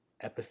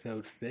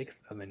episode 6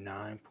 of the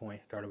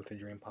 9-Point Started with a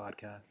Dream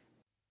podcast.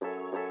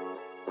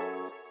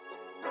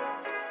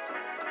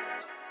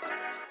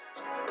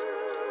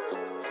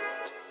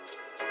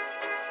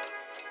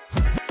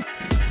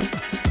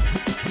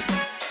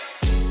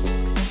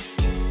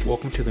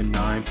 Welcome to the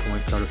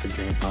 9-Point Started with a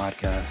Dream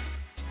podcast,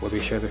 where we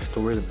share the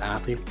stories of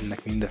athletes and the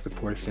community that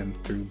supports them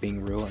through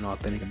being real and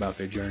authentic about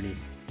their journey.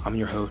 I'm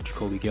your host,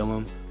 Jacoby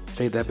Gillum.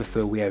 Today's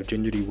episode, we have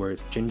Ginger de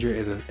Weert. Ginger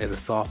is a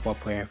softball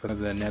player for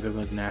the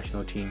Netherlands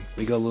national team.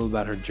 We go a little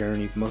about her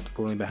journey, most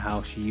importantly about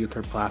how she used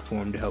her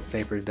platform to help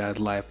save her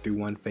dad's life through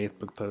one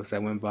Facebook post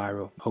that went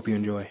viral. Hope you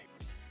enjoy.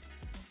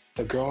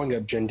 So growing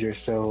up, Ginger,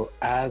 so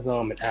as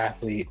an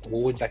athlete,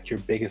 what was your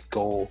biggest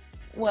goal?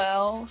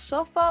 Well,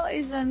 softball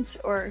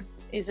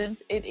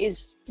it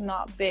is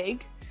not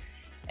big.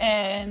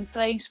 And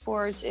playing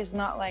sports is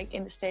not like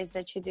in the States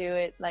that you do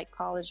it like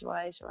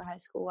college-wise or high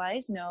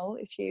school-wise. No,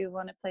 if you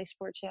want to play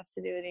sports, you have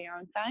to do it in your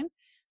own time.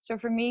 So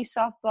for me,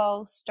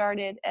 softball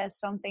started as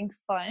something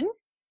fun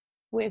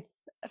with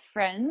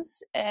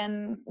friends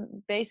and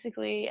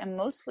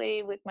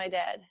mostly with my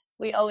dad.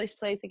 We always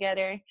played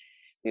together.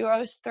 We were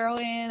always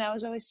throwing, I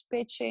was always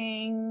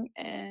pitching,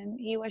 and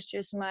he was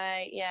just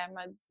my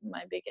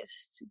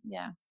biggest,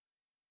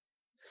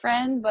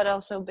 friend, but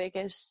also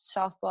biggest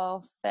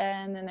softball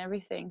fan and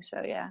everything. So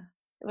it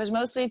was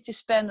mostly to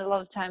spend a lot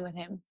of time with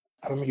him.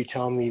 I remember you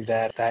telling me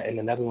that in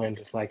the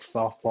Netherlands, it's like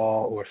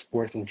softball or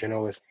sports in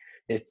general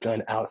it's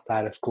done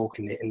outside of school.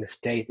 In the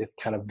States, it's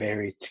kind of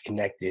very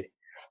connected.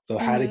 So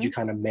how did you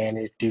kind of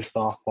manage to do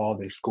softball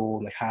in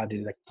school? Like how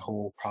did the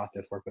whole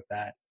process work with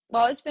that?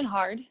 Well, it's been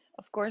hard.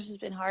 Of course, it's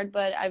been hard,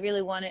 but I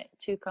really wanted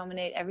to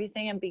combine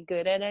everything and be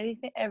good at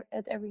everything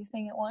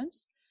at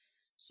once.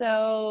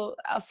 So,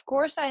 of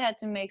course, I had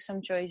to make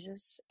some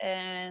choices,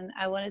 and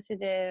I wanted to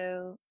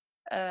do,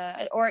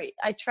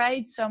 I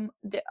tried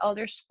the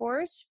other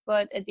sports,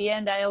 but at the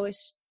end, I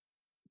always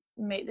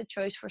made the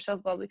choice for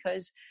softball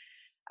because,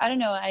 I don't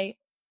know, I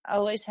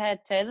always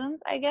had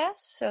talent, I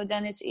guess. So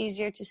then it's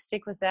easier to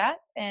stick with that.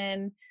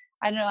 And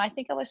I don't know, I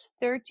think I was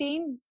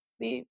 13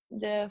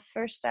 the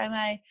first time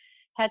I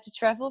had to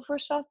travel for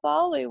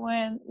softball. We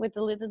went with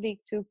the Little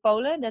League to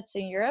Poland, that's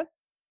in Europe.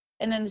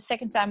 And then the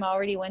second time I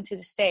already went to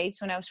the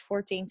States when I was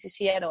 14 to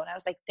Seattle. And I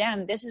was like,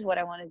 damn, this is what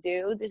I want to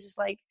do. This is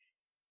like,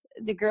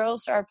 the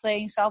girls are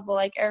playing softball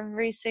like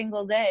every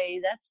single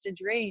day. That's the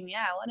dream.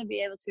 Yeah, I want to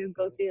be able to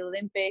go to the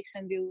Olympics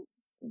and do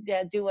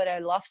what I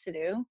love to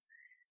do.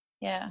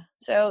 Yeah.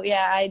 So,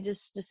 I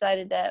just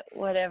decided that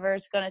whatever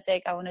it's going to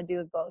take, I want to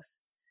do it both.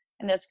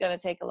 And that's going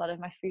to take a lot of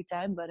my free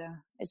time, but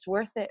it's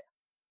worth it.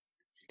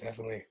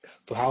 Definitely.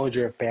 So how was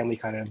your family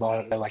kind of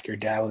involved? Like your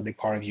dad was a big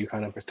part of you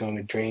kind of pursuing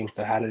the dream.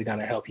 So how did it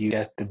kind of help you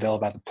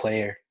develop as a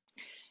player?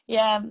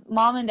 Yeah,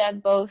 mom and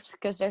dad both,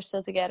 because they're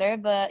still together.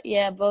 But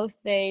both,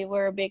 they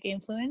were a big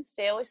influence.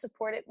 They always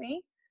supported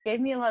me, gave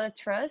me a lot of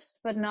trust,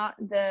 but not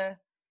the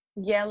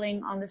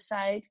yelling on the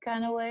side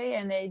kind of way.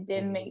 And they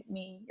didn't make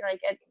me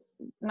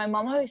my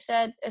mom always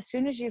said, as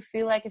soon as you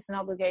feel like it's an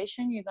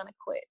obligation, you're going to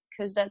quit,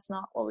 because that's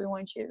not what we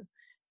want you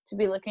to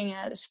be looking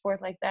at a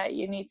sport like that.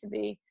 You need to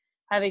be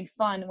having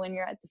fun when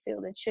you're at the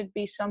field. It should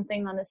be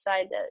something on the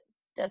side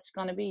that's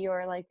going to be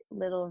your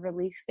little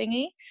relief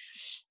thingy.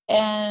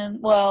 And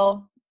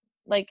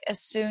as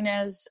soon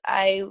as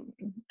I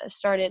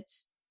started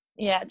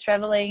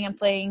traveling and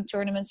playing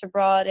tournaments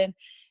abroad and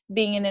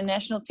being in a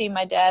national team,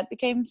 my dad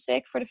became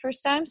sick for the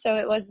first time. So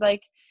it was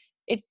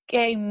it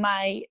became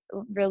my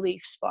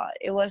relief spot.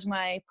 It was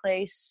my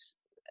place,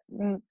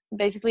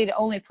 basically the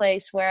only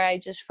place where I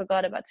just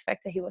forgot about the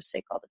fact that he was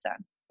sick all the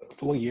time.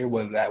 So what year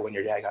was that when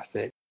your dad got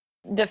sick?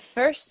 The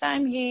first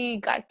time he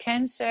got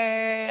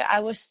cancer,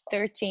 I was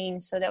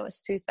 13, so that was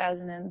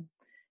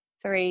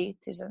 2003,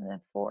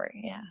 2004,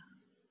 yeah.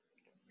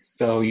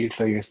 So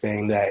you're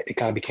saying that it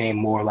kind of became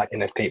more like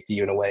an escape for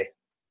you in a way?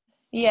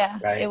 Yeah,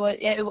 right?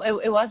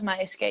 It was my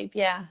escape,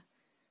 yeah.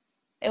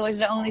 It was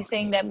the only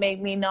thing that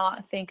made me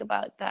not think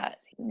about that.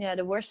 Yeah,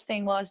 the worst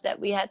thing was that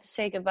we had to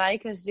say goodbye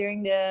because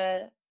during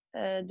the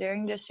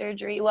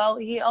surgery, well,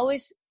 he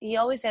always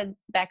had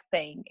back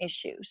pain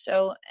issues.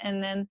 So,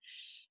 and then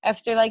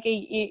after a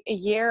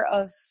year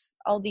of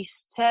all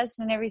these tests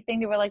and everything,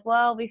 they were like,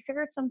 well, we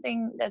figured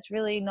something that's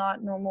really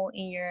not normal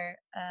in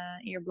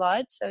your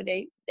blood. So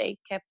they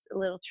kept a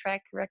little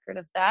track record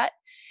of that.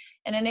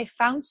 And then they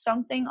found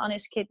something on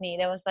his kidney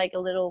that was like a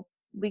little,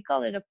 we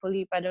call it a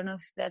polyp. I don't know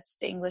if that's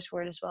the English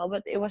word as well,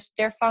 but they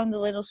found a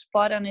little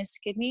spot on his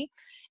kidney.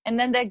 And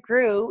then that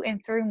grew in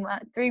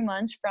 3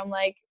 months from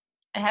a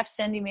half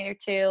centimeter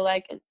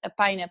to a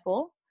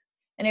pineapple.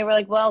 And they were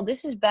like, well,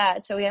 this is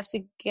bad, so we have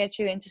to get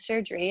you into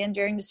surgery. And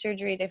during the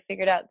surgery, they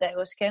figured out that it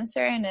was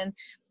cancer. And then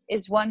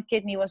his one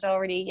kidney was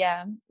already,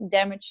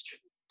 damaged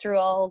through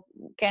all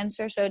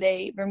cancer. So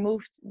they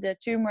removed the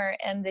tumor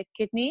and the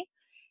kidney.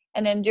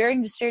 And then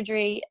during the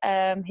surgery,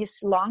 his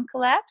lung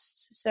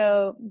collapsed.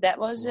 So that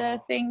was a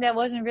thing that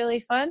wasn't really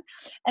fun.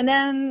 And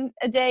then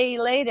a day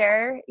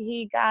later,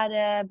 he got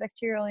a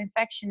bacterial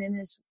infection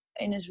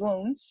in his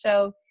wound.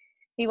 So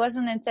he was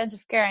in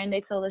intensive care, and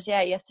they told us,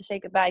 yeah, you have to say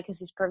goodbye because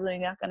he's probably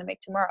not going to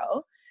make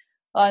tomorrow.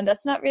 And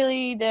that's not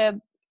really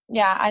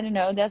I don't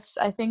know. That's,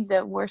 I think,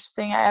 the worst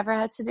thing I ever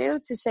had to do,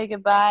 to say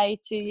goodbye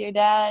to your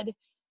dad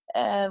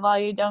while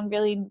you don't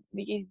really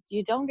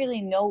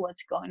know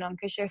what's going on,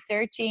 because you're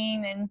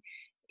 13 and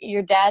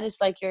your dad is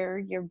like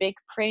your big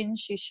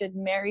prince. You should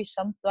marry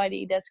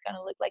somebody that's going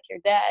to look like your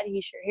dad.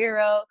 He's your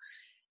hero.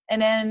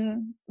 And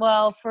then,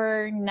 well,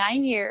 for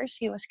 9 years,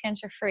 he was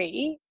cancer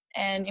free.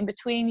 And in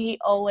between, he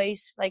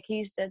always, like,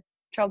 he's the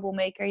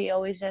troublemaker. He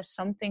always has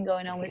something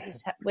going on with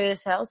his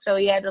health. So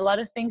he had a lot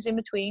of things in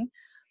between.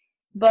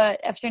 But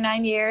after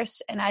 9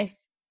 years, and I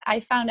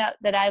found out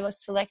that I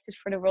was selected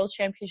for the World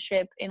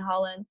Championship in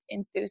Holland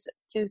in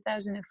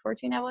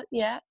 2014.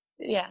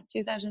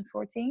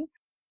 2014.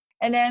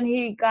 And then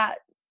he got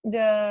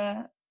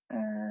the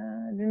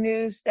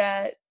news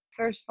that,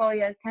 first of all, he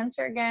had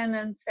cancer again,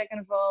 and second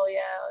of all,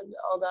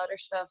 all the other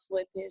stuff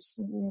with his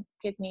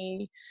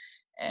kidney,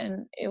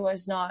 and it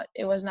was not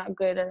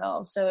good at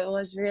all. So it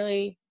was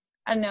really,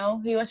 I don't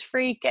know, he was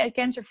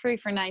cancer free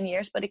for 9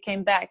 years, but it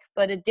came back,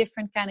 but a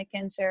different kind of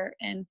cancer.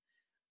 And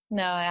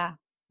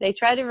they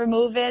tried to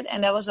remove it,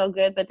 and that was all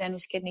good, but then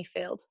his kidney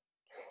failed.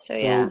 So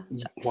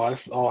while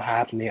this is all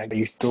happening, are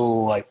you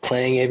still like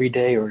playing every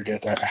day, or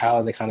how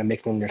are they kind of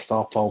mixing their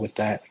softball with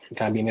that,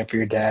 kind of being there for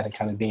your dad and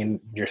kind of being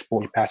your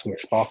sport, passing your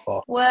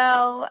softball?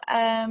 Well,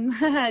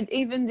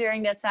 even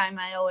during that time,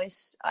 I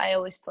always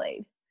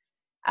played.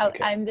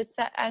 Okay. I'm the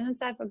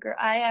type of girl.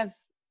 I have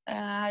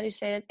how do you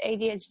say it,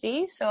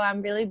 ADHD, so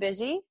I'm really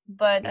busy,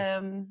 but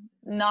I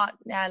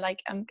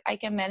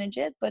can manage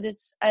it, but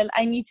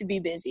I need to be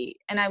busy,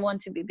 and I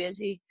want to be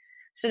busy.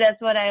 So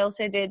that's what I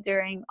also did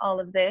during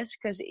all of this,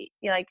 because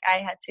like I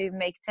had to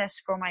make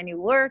tests for my new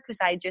work because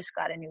I just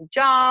got a new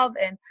job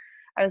and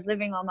I was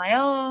living on my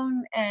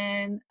own,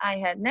 and I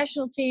had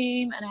national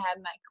team and I had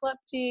my club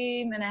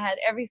team and I had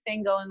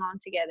everything going on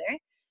together.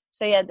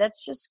 So yeah,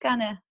 that's just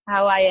kind of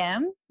how I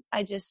am.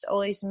 I just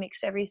always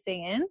mix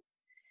everything in.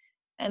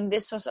 And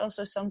this was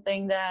also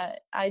something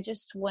that I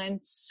just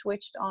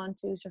switched on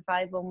to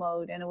survival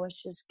mode, and it was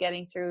just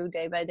getting through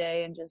day by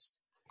day, and just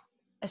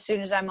as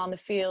soon as I'm on the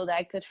field,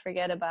 I could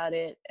forget about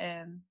it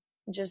and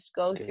just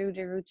go through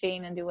the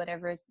routine and do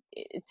whatever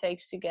it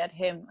takes to get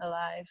him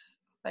alive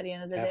by the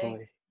end of the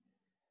day.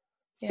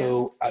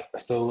 So,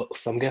 so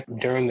I'm guessing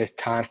during this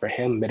time for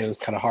him, that it was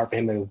kind of hard for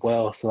him as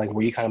well. So, like,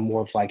 were you kind of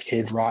more of like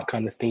his rock,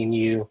 kind of seeing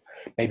you,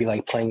 maybe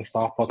like playing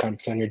softball, kind of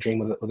pursuing your dream?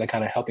 Was that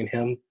kind of helping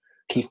him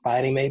keep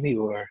fighting, maybe,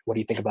 or what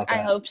do you think about that?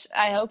 I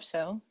hope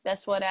so.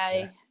 That's what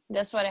I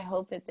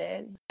hope it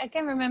did. I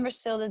can remember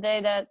still the day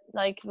that,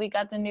 like, we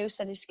got the news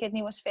that his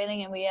kidney was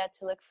failing, and we had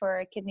to look for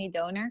a kidney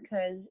donor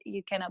because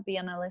you cannot be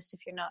on a list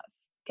if you're not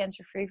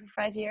cancer free for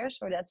 5 years,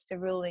 or that's the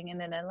ruling in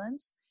the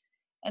Netherlands.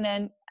 And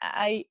then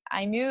I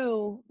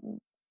knew,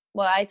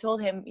 well, I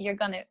told him, you're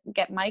going to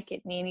get my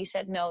kidney. And he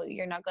said, no,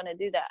 you're not going to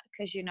do that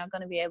because you're not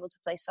going to be able to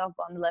play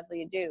softball on the level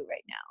you do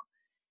right now.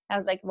 I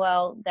was like,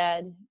 well,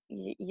 Dad,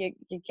 you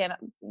cannot,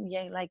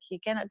 you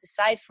cannot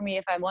decide for me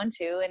if I want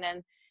to. And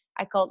then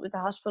I called with the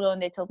hospital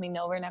and they told me,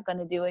 no, we're not going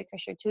to do it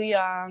because you're too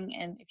young.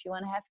 And if you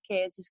want to have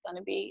kids, it's going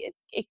to be,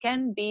 it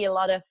can be a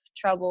lot of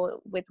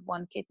trouble with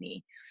one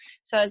kidney.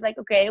 So I was like,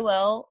 okay,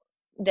 well,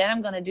 then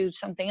I'm going to do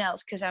something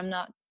else because I'm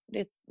not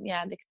the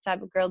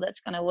type of girl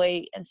that's going to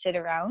wait and sit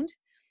around.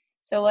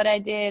 So what I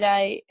did,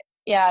 I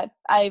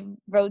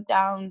wrote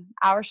down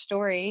our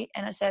story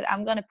and I said,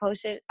 I'm going to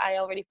post it. I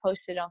already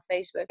posted it on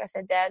Facebook. I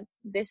said, Dad,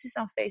 this is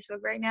on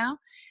Facebook right now.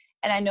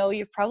 And I know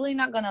you're probably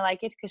not going to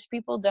like it because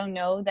people don't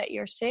know that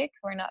you're sick.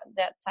 We're not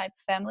that type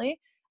of family.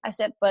 I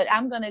said, but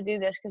I'm going to do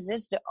this because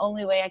this is the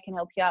only way I can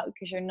help you out,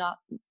 because you're not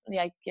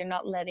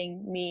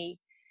letting me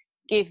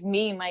give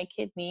me my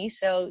kidney.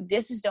 So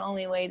this is the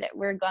only way that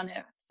we're going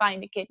to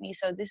find a kidney.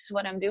 So this is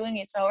what I'm doing.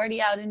 It's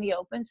already out in the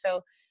open.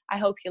 So I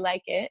hope you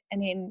like it.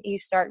 And then he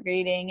started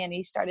reading and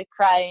he started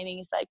crying. And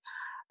he's like,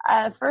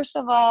 first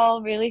of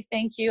all, really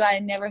thank you. I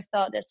never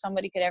thought that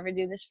somebody could ever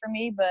do this for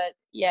me, but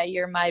yeah,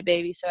 you're my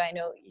baby. So I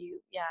know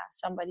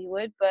somebody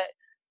would.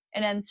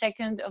 And then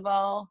second of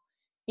all,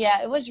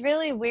 it was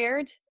really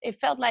weird. It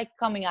felt like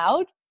coming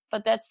out,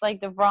 but that's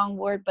like the wrong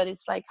word, but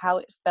it's like how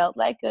it felt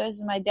like,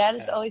 because my dad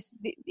is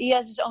he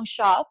has his own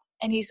shop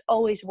and he's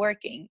always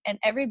working, and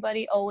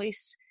everybody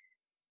always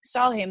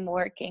saw him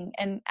working.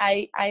 And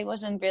I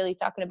wasn't really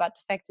talking about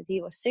the fact that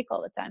he was sick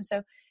all the time.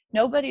 So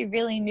nobody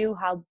really knew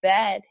how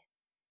bad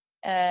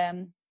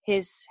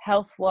his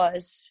health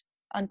was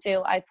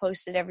until I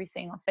posted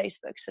everything on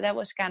Facebook. So that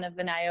was kind of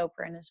an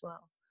eye-opener as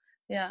well.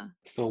 Yeah.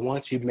 So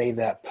once you made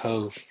that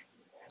post,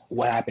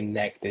 what happened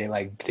next? Did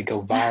it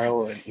go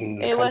viral in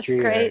the country? It was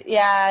crazy.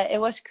 Yeah, it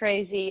was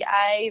crazy.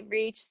 I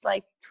reached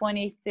like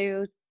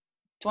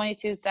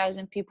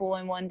 22,000 people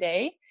in one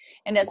day,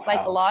 and that's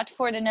like a lot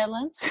for the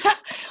Netherlands.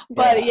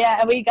 But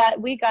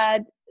we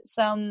got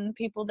some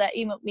people that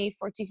emailed me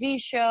for TV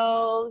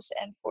shows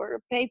and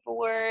for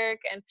paperwork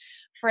and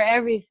for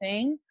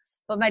everything.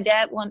 But my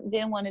dad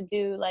didn't want to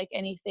do like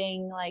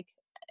anything like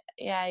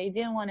he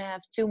didn't want to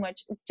have too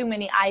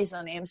many eyes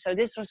on him. So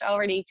this was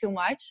already too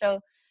much. So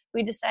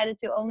we decided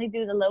to only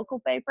do the local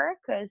paper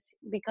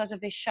because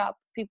of his shop,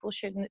 people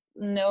should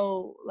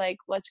know like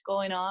what's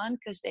going on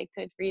because they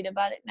could read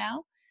about it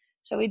now.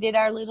 So we did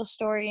our little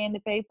story in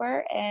the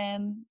paper,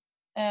 and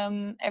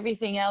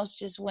everything else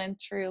just went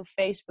through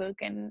Facebook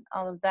and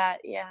all of that.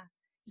 Yeah.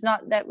 It's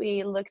not that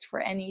we looked for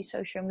any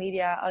social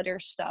media, other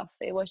stuff.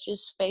 It was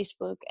just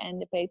Facebook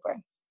and the paper.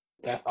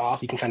 That's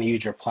awesome. You can kind of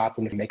use your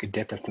platform to make a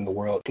difference in the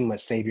world. Pretty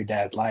much save your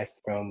dad's life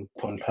from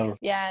putting posts.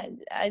 Yeah,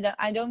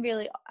 I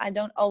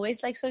don't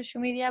always like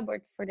social media,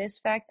 but for this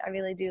fact, I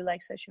really do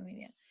like social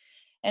media.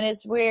 And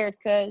it's weird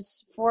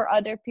because 4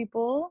 other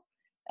people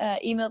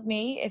emailed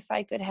me if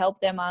I could help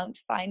them out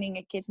finding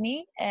a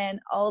kidney, and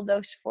all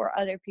those 4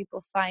 other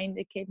people find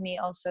the kidney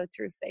also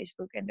through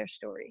Facebook and their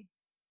story.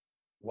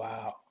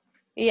 Wow.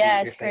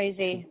 Yeah, it's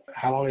crazy.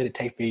 How long did it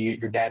take for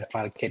your dad to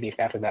find a kidney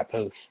after that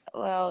post?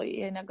 Well,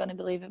 you're not going to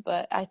believe it,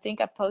 but I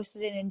think I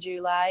posted it in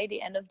July,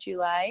 the end of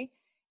July,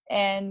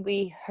 and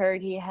we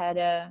heard he had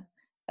a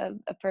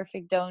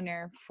perfect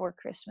donor for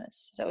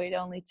Christmas. So it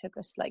only took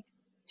us like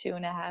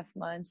 2.5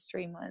 months,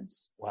 3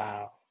 months.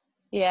 Wow.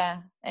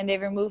 Yeah, and they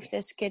removed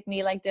his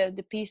kidney, like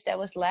the piece that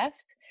was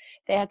left.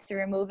 They had to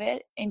remove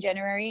it in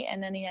January,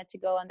 and then he had to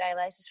go on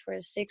dialysis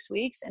for 6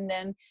 weeks, and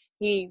then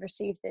he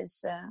received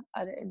his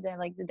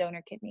the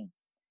donor kidney.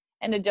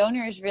 And the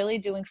donor is really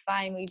doing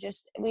fine. We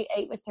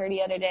ate with her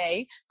the other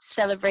day to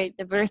celebrate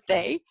the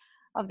birthday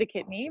of the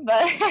kidney,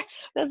 but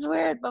that's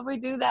weird. But we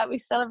do that. We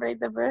celebrate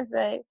the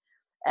birthday.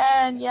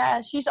 And yeah,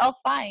 she's all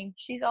fine.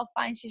 She's all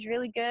fine. She's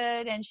really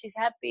good, and she's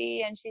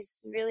happy, and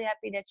she's really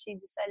happy that she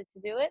decided to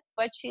do it.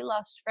 But she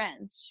lost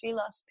friends. She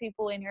lost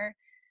people in her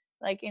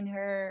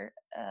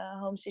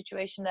home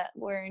situation that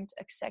weren't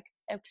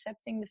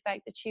accepting the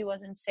fact that she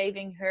wasn't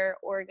saving her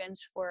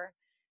organs for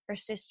her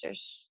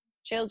sister's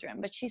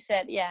children. But she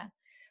said, yeah,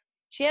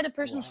 she had a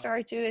personal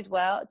story to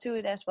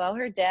it as well.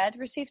 Her dad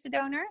received a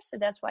donor, so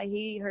that's why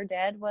her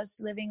dad was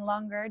living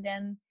longer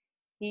than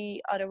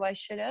he otherwise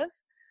should have.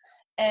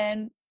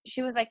 And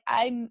she was like,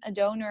 I'm a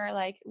donor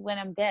like when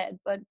I'm dead,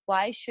 but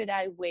why should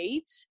I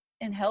wait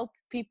and help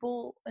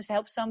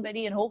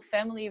somebody and whole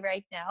family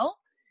right now?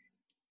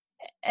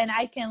 And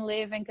I can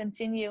live and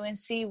continue and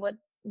see what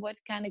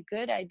kind of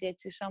good I did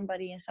to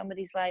somebody in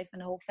somebody's life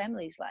and the whole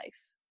family's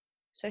life.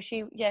 So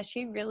she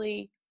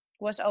really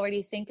was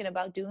already thinking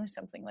about doing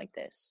something like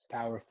this.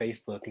 Power of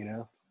Facebook, you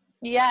know?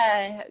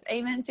 Yeah,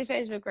 amen to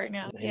Facebook right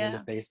now. Amen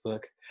to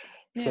Facebook.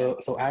 So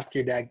after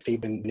your dad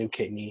received a new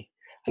kidney,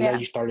 I know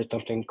you started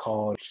something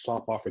called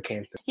Softball for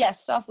Cancer.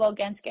 Yes, Softball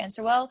Against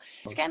Cancer. Well,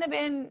 it's kind of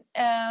been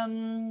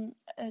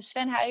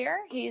Sven Heijer.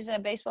 He's a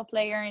baseball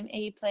player, and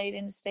he played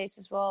in the States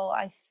as well.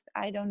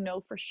 I don't know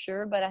for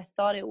sure, but I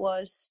thought it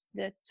was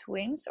the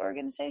Twins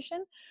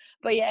organization.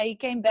 But yeah, he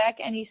came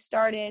back and he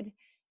started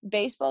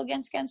Baseball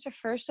Against Cancer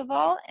first of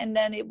all, and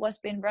then it was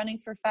been running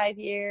for 5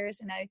 years.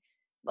 And it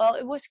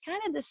was kind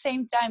of the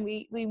same time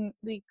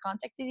we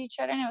contacted each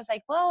other, and I was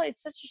like, well,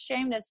 it's such a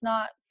shame that's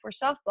not for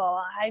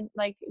softball.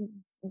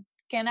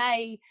 Can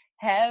I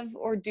have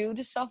or do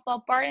the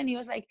softball part? And he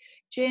was like,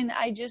 Jin,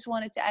 I just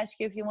wanted to ask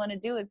you if you want to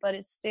do it, but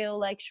it's still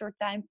like short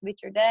time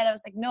with your dad. I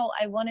was like, no,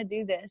 I want to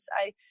do this.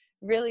 I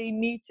really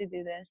need to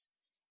do this.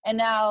 And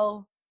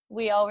now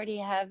we already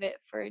have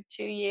it for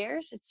 2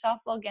 years. It's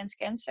Softball Against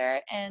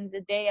Cancer, and the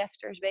day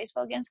after is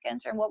Baseball Against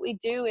Cancer. And what we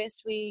do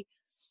is we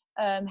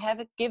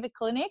give a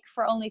clinic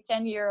for only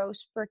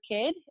 €10 per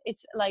kid.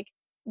 It's like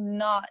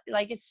not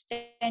like it's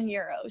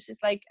 €10.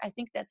 It's like, I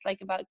think that's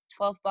like about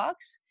 $12.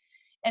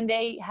 And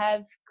they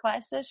have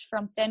classes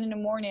from 10 in the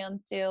morning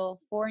until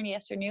 4 in the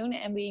afternoon.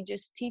 And we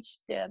just teach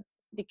the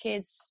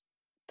kids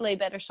play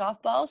better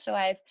softball. So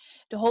I have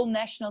the whole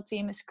national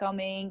team is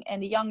coming,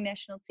 and the young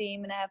national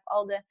team, and I have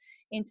all the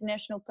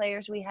international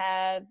players we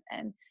have.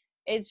 And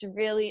it's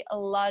really a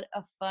lot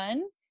of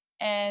fun.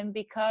 And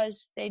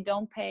because they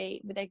don't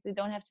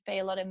have to pay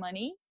a lot of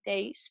money,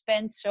 they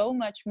spend so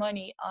much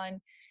money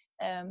on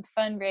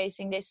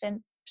fundraising. They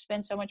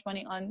spend so much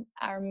money on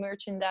our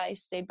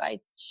merchandise. They buy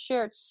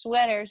shirts,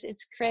 sweaters.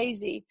 It's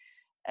crazy.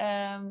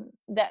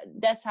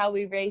 That's how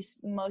we raise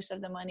most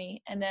of the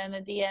money. And then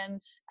at the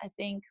end, I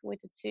think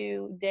with the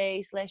 2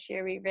 days last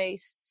year, we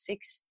raised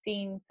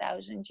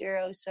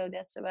 €16,000. So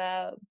that's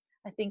about,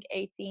 I think,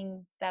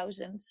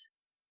 $18,000.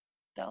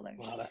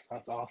 Wow,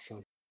 that's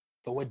awesome.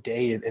 So what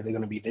day is it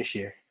going to be this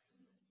year?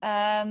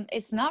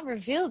 It's not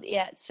revealed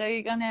yet, so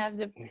you're gonna have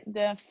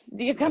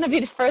you're gonna be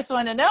the first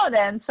one to know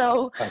then.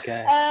 So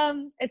okay.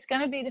 It's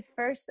gonna be the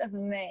 1st of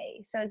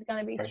May. So it's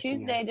gonna be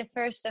Tuesday, the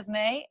 1st of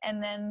May,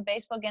 and then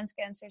Baseball Against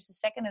Cancer is the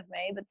 2nd of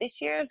May. But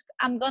this year's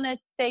I'm gonna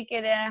take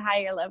it at a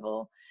higher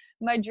level.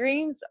 My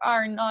dreams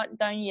are not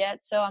done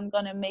yet, so I'm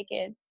gonna make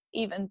it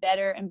even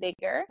better and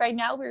bigger. Right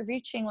now we're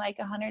reaching like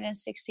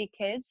 160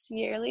 kids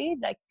yearly,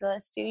 like the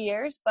last 2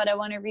 years, but I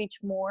want to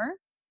reach more,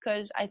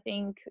 because I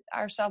think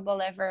our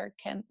softball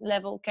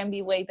level can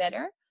be way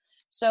better.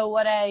 So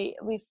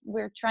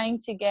we're trying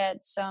to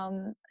get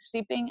some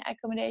sleeping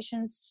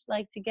accommodations,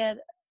 like to get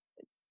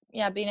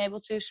being able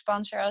to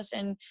sponsor us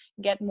and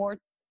get more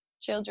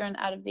children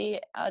out of the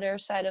other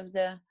side of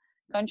the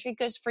country.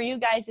 Because for you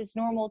guys, it's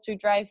normal to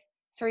drive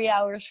 3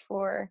 hours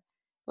for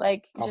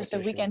like just a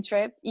weekend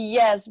trip.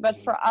 Yes, but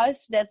for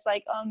us, that's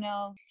like, oh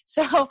no.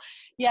 So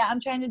yeah, I'm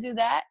trying to do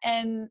that.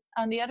 And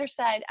on the other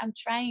side, I'm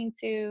trying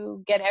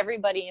to get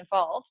everybody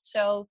involved.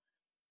 So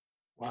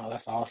wow,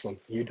 that's awesome.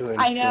 You're doing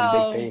I big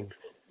know. things.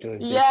 Doing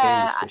big things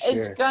Yeah, for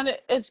sure.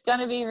 it's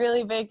gonna be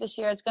really big this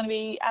year. I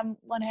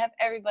want to have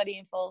everybody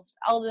involved,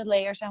 all the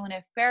layers. I want to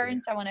have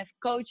parents. I want to have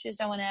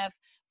coaches. I want to have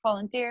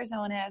volunteers. I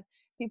want to have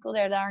people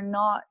there that are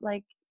not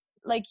like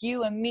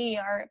you and me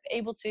are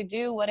able to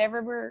do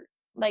whatever we're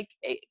like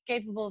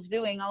capable of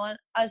doing. I want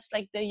us,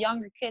 like the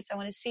younger kids, I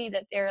want to see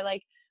that they're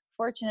like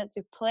fortunate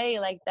to play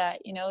like that.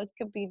 You know, it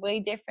could be way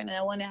different, and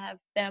I want to have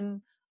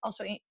them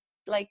also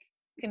like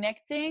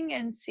connecting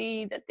and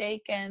see that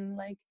they can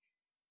like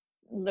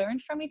learn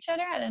from each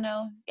other. I don't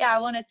know. Yeah,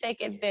 I want to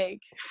take it big.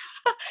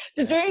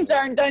 The dreams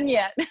aren't done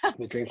yet.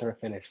 The dreams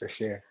aren't finished for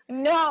sure.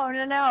 No.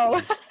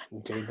 The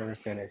dreams aren't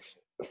finished.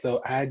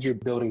 So as you're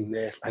building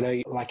this, I know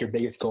like your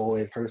biggest goal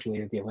is personally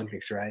is the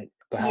Olympics, right?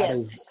 But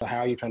how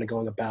are you kind of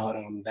going about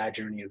that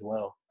journey as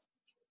well?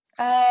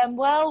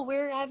 Well,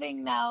 we're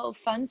having now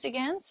funds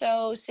again.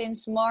 So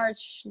since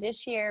March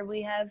this year,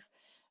 we have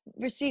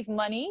received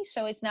money.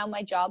 So it's now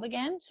my job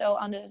again. So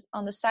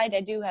on the side,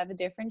 I do have a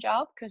different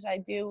job because I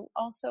do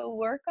also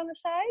work on the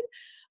side.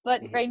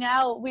 But right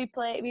now we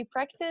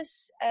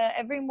practice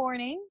every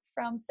morning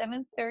from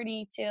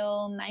 7:30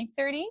 till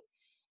 9:30.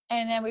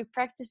 And then we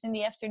practice in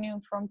the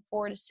afternoon from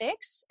 4 to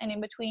 6. And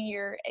in between,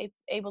 you're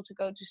able to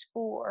go to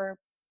school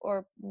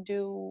or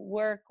do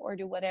work or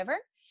do whatever.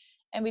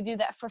 And we do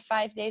that for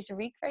 5 days a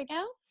week right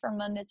now, from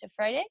Monday to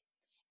Friday.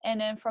 And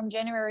then from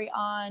January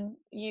on,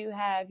 you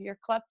have your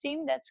club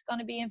team that's going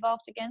to be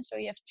involved again. So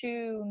you have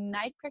 2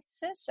 night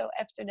practices. So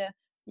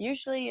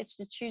usually it's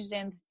the Tuesday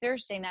and the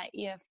Thursday night,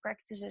 you have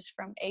practices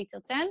from 8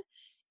 till 10.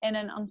 And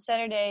then on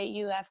Saturday,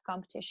 you have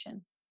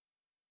competition.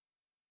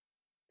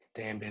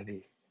 Damn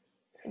busy.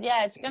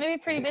 Yeah, it's going to be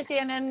pretty busy.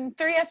 And then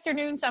 3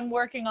 afternoons, I'm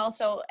working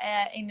also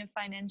in the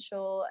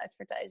financial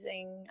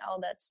advertising, all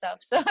that stuff.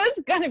 So it's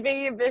going to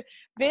be a bit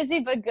busy,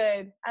 but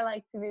good. I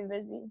like to be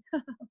busy.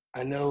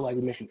 I know, like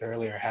we mentioned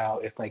earlier, how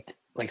it's like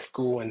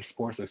school and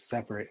sports are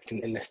separate.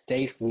 In the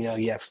States, you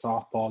have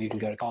softball, you can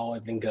go to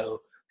college and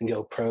go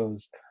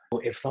pros.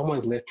 If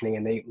someone's listening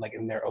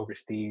and they're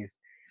overseas,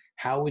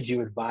 how would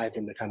you advise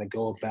them to kind of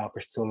go about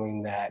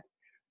pursuing that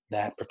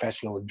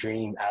professional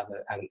dream as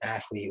an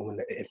athlete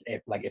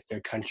if their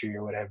country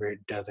or whatever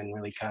doesn't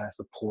really kind of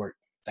support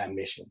that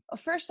mission?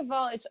 Well, first of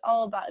all, it's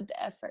all about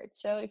the effort.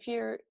 So if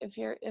your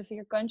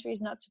country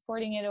is not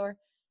supporting it, or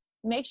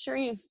make sure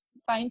you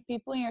find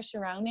people in your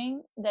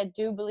surrounding that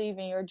do believe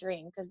in your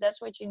dream, because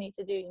that's what you need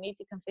to do. You need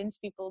to convince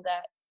people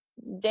that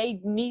they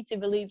need to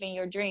believe in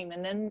your dream.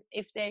 And then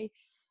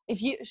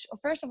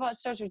first of all, it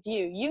starts with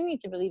you. You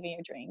need to believe in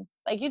your dream.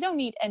 Like, you don't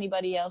need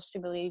anybody else to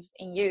believe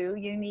in you.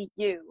 You need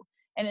you.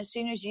 And as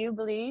soon as you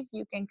believe,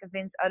 you can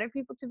convince other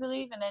people to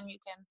believe. And then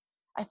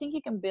I think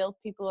you can build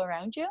people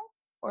around you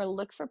or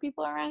look for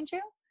people around you.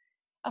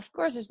 Of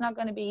course, it's not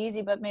going to be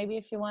easy, but maybe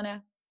if you want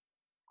to,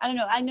 I don't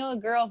know. I know a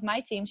girl of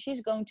my team, she's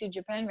going to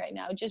Japan right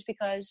now just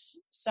because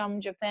some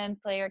Japan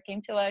player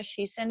came to us.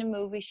 She sent a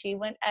movie. She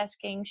went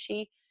asking.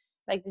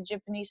 Like the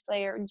Japanese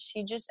player, and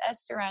she just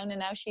asked around, and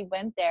now she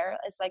went there.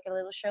 It's like a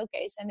little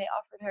showcase, and they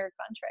offered her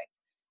a contract.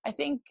 I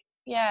think,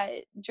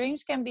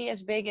 dreams can be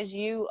as big as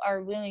you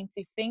are willing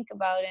to think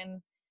about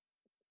and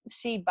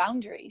see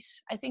boundaries.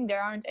 I think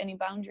there aren't any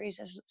boundaries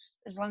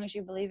as long as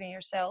you believe in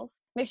yourself.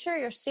 Make sure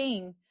you're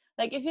seen.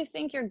 Like, if you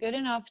think you're good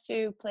enough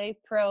to play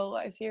pro,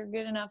 or if you're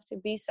good enough to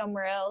be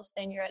somewhere else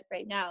than you're at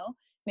right now,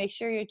 make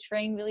sure you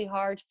train really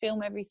hard,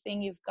 film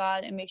everything you've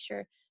got, and make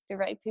sure the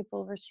right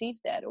people receive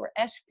that. Or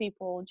ask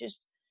people,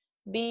 just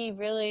be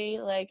really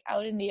like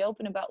out in the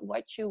open about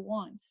what you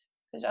want,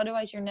 because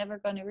otherwise you're never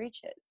going to reach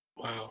it.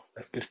 Wow,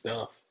 that's good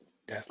stuff.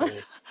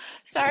 Definitely.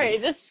 Sorry,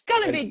 that's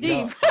gonna be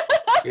deep.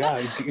 Yeah,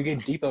 you're getting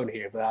deep over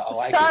here, but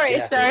I like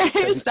it.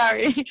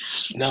 Sorry.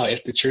 No,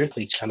 it's the truth.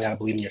 You kind of gotta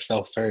believe in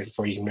yourself first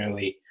before you can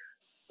really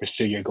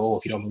pursue your goal.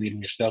 If you don't believe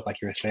in yourself,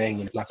 like you were saying,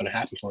 it's not going to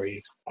happen for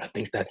you. I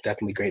think that's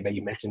definitely great that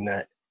you mentioned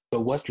that.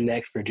 But what's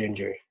next for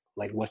Ginger?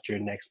 Like, what's your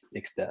next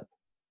big step?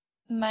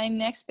 My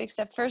next big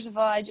step, first of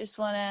all, I just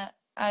want to,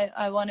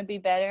 I want to be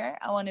better.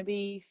 I want to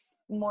be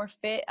more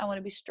fit. I want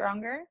to be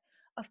stronger,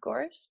 of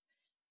course.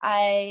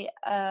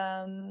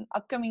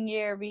 Upcoming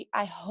year,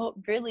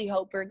 really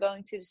hope we're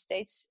going to the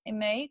States in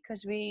May,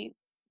 because we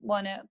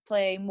want to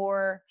play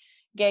more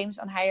games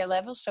on higher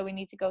levels. So we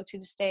need to go to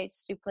the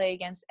States to play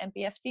against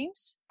MPF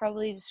teams,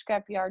 probably the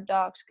Scrapyard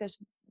Dogs, because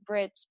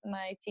Britt,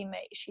 my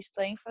teammate, she's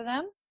playing for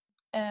them.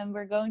 And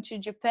we're going to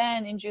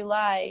Japan in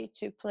July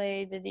to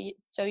play the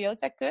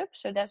Toyota Cup.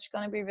 So that's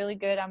going to be really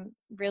good. I'm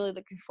really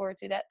looking forward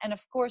to that. And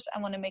of course,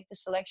 I want to make the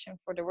selection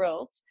for the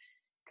Worlds,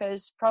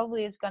 because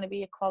probably it's going to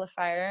be a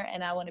qualifier,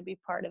 and I want to be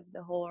part of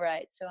the whole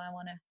ride. So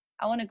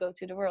I want to go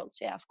to the Worlds.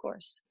 Yeah, of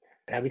course.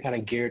 Have you kind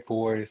of geared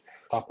towards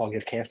softball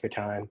against cancer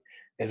time?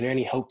 Is there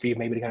any hope for you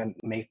maybe to kind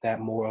of make that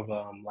more of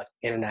like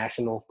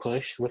international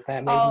push with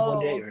that maybe one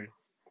day? Oh, Or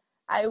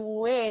I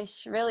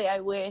wish, really, I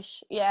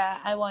wish. Yeah,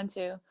 I want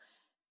to.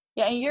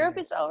 Yeah, in Europe,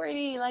 yeah. it's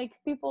already like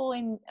people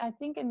I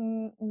think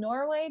in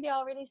Norway, they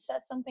already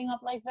set something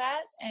up like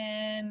that.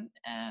 And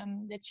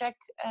the Czech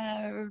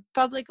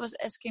Republic was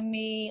asking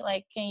me,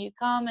 like, can you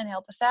come and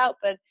help us out?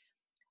 But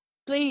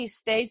please,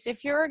 States,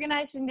 if you're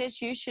organizing this,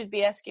 you should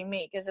be asking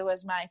me because it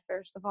was my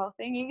first of all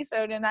thingy.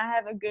 So then I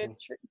have a good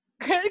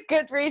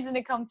reason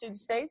to come to the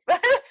States.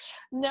 But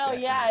no,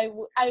 yeah,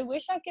 Definitely. I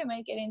wish I could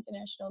make it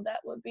international.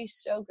 That would be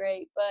so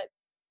great. But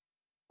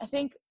I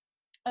think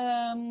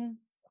um,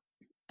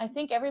 I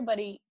think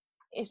everybody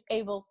is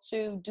able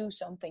to do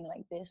something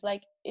like this.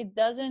 Like it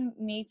doesn't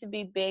need to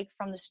be big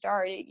from the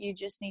start. You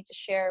just need to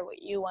share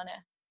what you want to,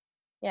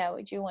 yeah,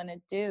 what you want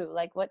to do.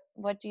 Like what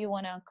do you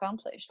want to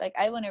accomplish? Like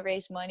I want to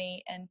raise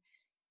money and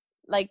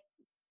like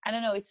I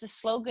don't know, it's a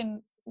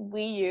slogan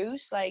we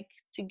use, like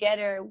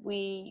together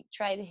we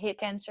try to hit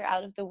cancer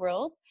out of the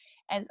world.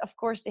 And of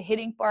course the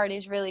hitting part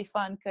is really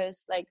fun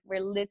because like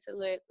we're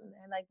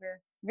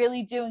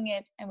really doing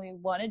it and we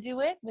want to do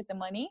it with the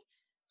money.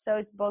 So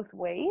it's both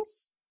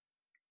ways.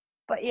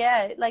 But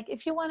yeah, like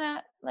if you want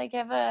to like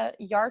have a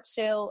yard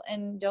sale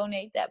and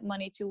donate that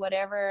money to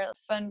whatever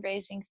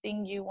fundraising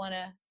thing you want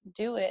to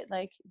do it,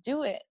 like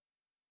do it.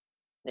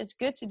 It's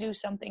good to do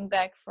something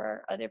back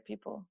for other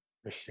people.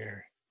 For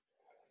sure.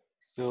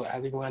 So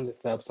as we wind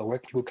this up, so where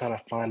can people kind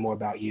of find more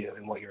about you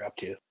and what you're up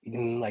to?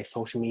 Even like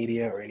social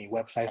media or any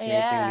websites or anything we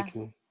Yeah,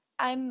 can.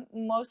 I'm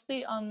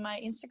mostly on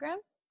my Instagram,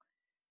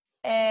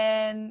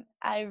 and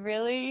I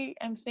really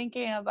am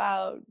thinking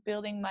about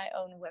building my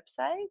own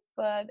website,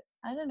 but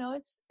I don't know,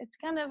 it's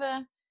kind of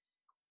a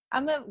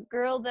I'm a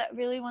girl that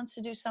really wants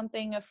to do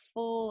something a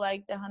full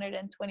like the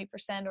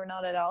 120% or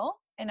not at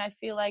all. And I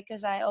feel like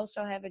because I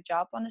also have a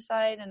job on the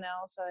side and I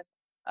also have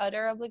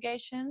other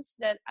obligations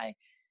that I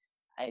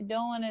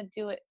don't want to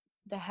do it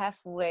the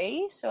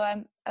halfway. So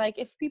I'm like,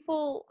 if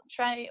people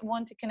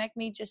want to connect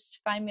me, just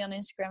find me on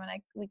Instagram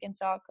and we can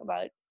talk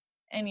about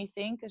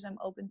anything because I'm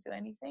open to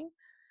anything.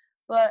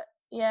 But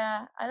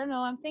yeah, I don't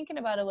know. I'm thinking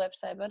about a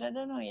website, but I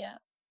don't know yet.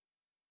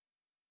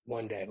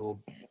 One day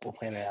we'll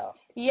plan it out.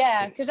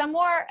 Yeah, because I'm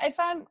more if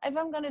I'm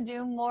gonna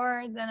do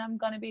more, then I'm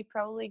gonna be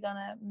probably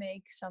gonna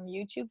make some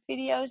YouTube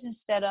videos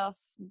instead of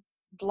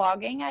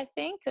blogging. I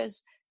think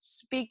because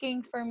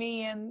speaking for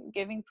me and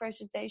giving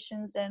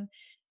presentations and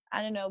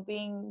I don't know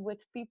being with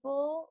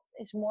people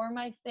is more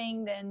my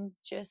thing than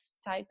just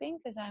typing.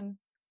 Because I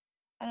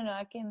don't know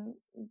I can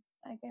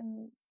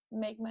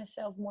make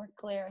myself more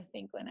clear. I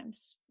think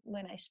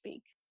when I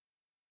speak.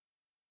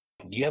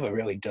 You have a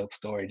really dope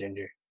story,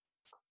 Ginger.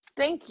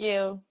 Thank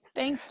you.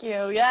 Thank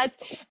you. Yeah,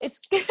 it's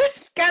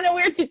it's kind of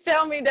weird to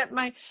tell me that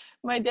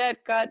my dad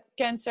got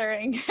cancer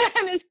and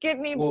his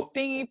kidney Well,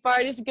 thingy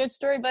part is a good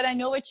story, but I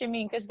know what you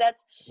mean because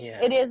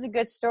yeah. it is a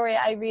good story.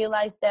 I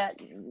realized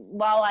that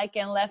while I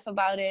can laugh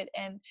about it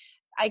and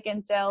I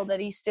can tell that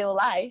he's still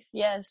alive.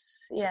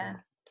 Yes, yeah.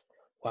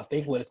 Well, I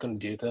think what it's going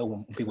to do, though,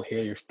 when people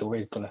hear your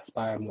story, it's going to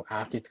inspire more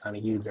athletes to kind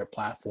of use their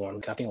platform.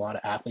 Because I think a lot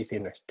of athletes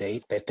in their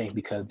state, they think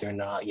because they're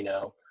not,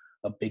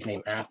 a big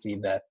name athlete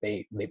that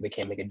they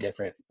can't make a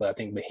difference. But I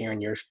think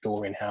hearing your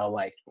story and how,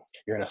 like,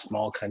 you're in a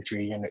small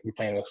country, you're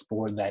playing a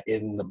sport that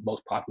isn't the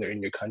most popular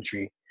in your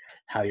country,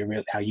 how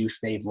you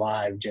save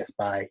lives just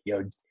by,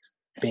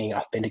 being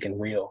authentic and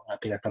real. I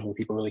think that's something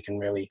people really can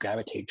really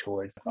gravitate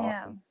towards. Yeah.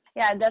 Awesome.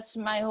 Yeah, that's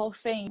my whole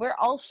thing. We're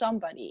all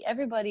somebody.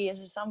 Everybody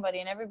is a somebody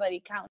and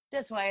everybody counts.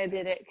 That's why I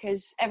did it,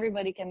 because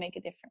everybody can make a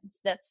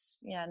difference. That's,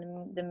 yeah,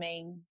 the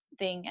main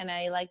thing. And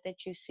I like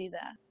that you see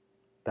that.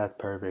 That's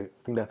perfect.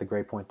 I think that's a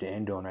great point to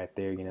end on right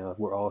there.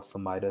 We're all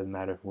somebody. Doesn't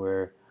matter if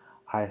we're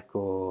high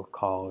school,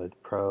 college,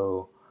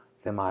 pro,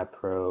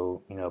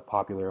 semi-pro,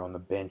 popular on the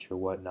bench or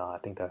whatnot. I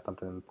think that's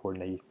something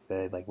important that you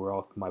said. Like, we're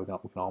all somebody.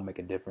 We can all make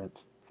a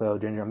difference. So,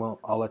 Ginger,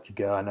 I'll let you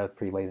go. I know it's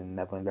pretty late in the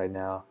Netherlands right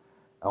now.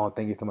 I want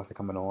to thank you so much for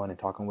coming on and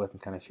talking with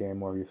and kind of sharing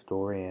more of your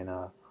story. And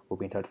we'll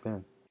be in touch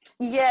soon.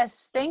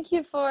 Yes, thank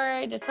you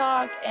for the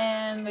talk,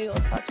 and we will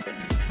talk soon.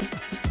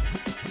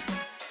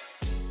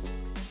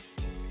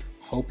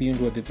 Hope you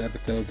enjoyed this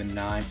episode of the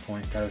 9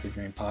 Point Start with a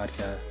Dream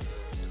podcast.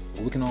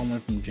 What we can all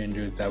learn from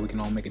Ginger is that we can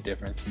all make a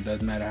difference. It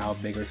doesn't matter how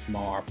big or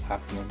small our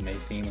platform may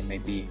seem or may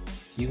be.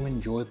 If you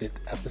enjoyed this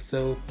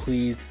episode,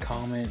 please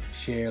comment,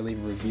 share,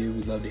 leave a review.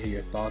 We'd love to hear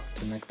your thoughts.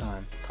 Till next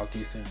time, talk to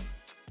you soon.